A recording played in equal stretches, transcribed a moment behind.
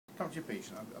come to your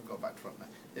patient. I've got back to front now.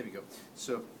 There we go.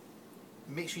 So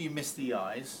make sure you miss the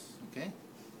eyes, okay?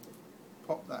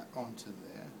 Pop that onto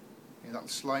there. Okay, that'll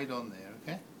slide on there,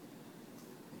 okay?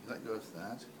 You let go of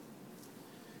that.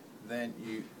 Then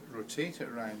you rotate it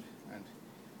around and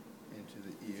into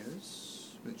the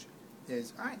ears, which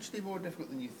is actually more difficult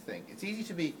than you think. It's easy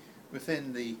to be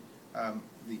within the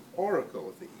auricle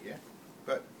of the ear,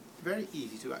 but very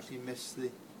easy to actually miss the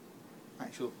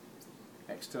actual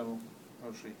external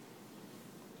auditory.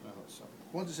 So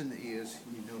once it's in the ears,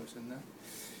 you know it's in there.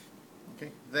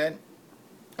 Okay, then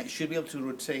it should be able to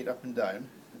rotate up and down.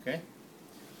 Okay,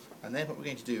 and then what we're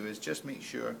going to do is just make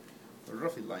sure we're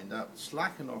roughly lined up,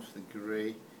 slacken off the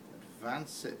grey,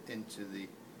 advance it into the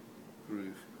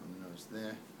groove on the nose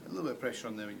there. A little bit of pressure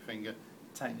on there with your finger,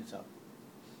 tighten it up.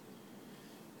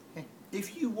 Okay.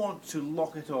 If you want to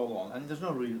lock it all on, and there's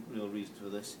no real reason for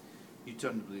this, you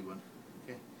turn the blue one.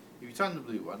 Okay. If you turn the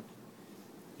blue one,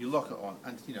 you lock it on,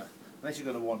 and you know, unless you're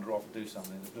going to wander off and do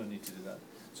something, there's no need to do that.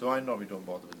 So I normally don't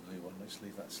bother with the blue one. Let's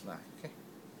leave that slack. Okay,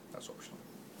 that's optional.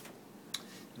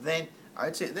 Then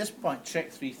I'd say at this point,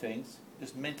 check three things.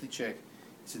 Just mentally check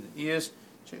it's in the ears,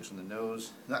 check it's on the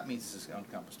nose. That means it's on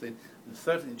campus plane. And the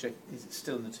third thing to check is it's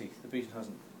still in the teeth. The patient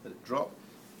hasn't let it drop.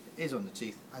 It is on the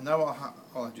teeth. And now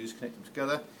all I do is connect them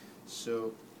together.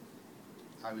 So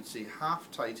I would say half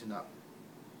tighten up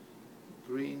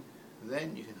the green,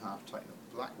 then you can half tighten up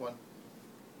the black one,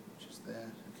 which is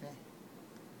there. Okay.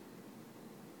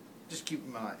 Just keep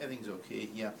in mind everything's okay.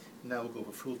 Yeah. Now we'll go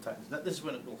for full tightness. Now this is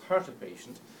when it will hurt a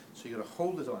patient. So you've got to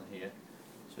hold it on here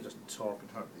so it doesn't torque and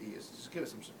hurt the ears. Just give it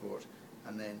some support,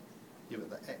 and then give it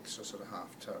that extra sort of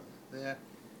half turn there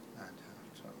and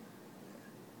half turn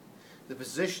there. The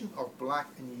position of black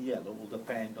and yellow will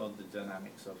depend on the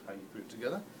dynamics of how you put it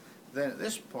together. Then at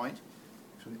this point,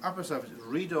 from the upper surface,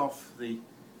 read off the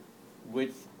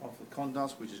width of the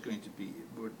condyles, which is going to be,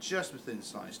 we're just within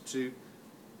size 2.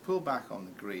 Pull back on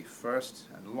the grey first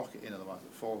and lock it in, otherwise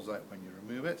it falls out when you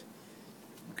remove it.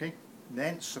 Okay.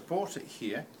 Then support it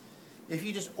here. If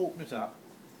you just open it up,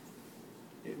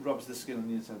 it rubs the skin on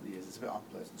the inside of the ears. It's a bit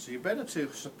unpleasant. So you're better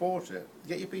to support it,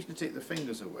 get your patient to take the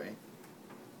fingers away,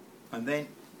 and then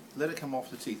let it come off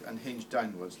the teeth and hinge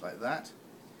downwards like that.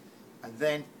 And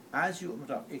then as you open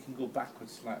it up, it can go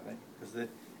backwards slightly because the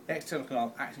external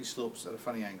canal actually slopes at a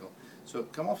funny angle. So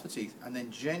come off the teeth and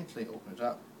then gently open it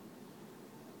up.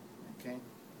 Okay.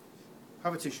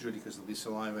 Have a tissue ready because there'll be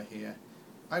saliva here.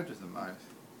 Out of the mouth.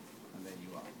 And then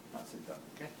you are. That's it done.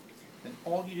 Okay. Then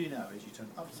all you do now is you turn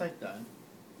upside down,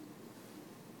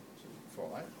 so it doesn't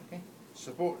fall out. Okay.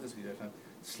 Support this video down.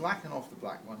 Slacken off the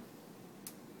black one.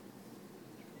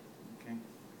 Okay.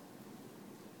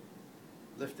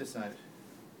 Lift this out.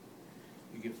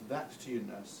 You give that to your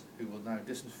nurse, who will now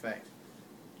disinfect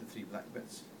the 3 black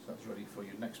bits. So that's ready for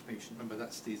your next patient. Remember,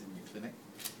 that stays in your clinic.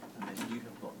 And then you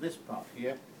have got this part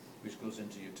here, which goes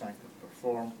into your tank of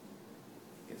Perform.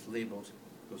 Gets labelled,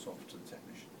 goes off to the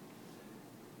technician.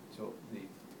 So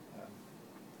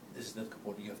this is the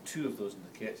component. You have 2 of those in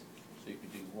the kit, so you can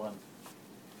do one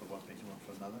for one patient, one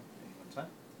for another at any one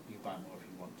time. You can buy more if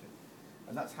you want to,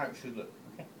 and that's how it should look.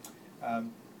 Okay.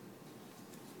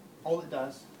 All it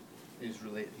does is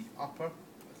relate the upper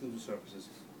occlusal surfaces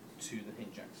to the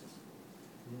hinge axis.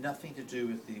 Nothing to do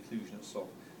with the occlusion itself.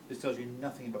 This tells you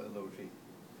nothing about the lower teeth.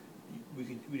 We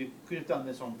could have done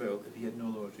this on Bill if he had no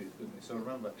lower tooth, couldn't we? So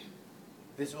remember,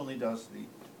 this only does the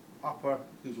upper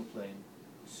occlusal plane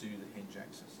to the hinge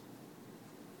axis.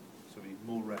 So we need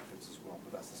more reference as well,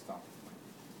 but that's the starting point.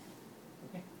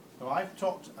 Okay. So I've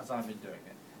talked as I've been doing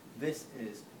it. This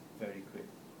is very quick.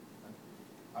 And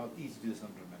I'll easily do this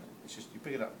under a minute. It's just you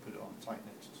pick it up, put it on, tighten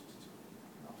it.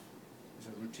 Enough. It's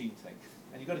a routine thing,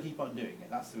 and you've got to keep on doing it.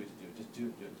 That's the way to do it. Just do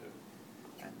it, do it, do it,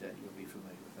 and you'll be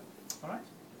familiar with it. All right.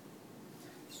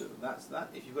 So that's that.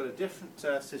 If you've got a different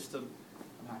system,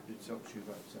 I'm happy to talk to you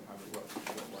about how it works. You've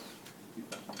got one you've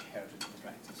inherited in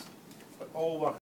practice. But all work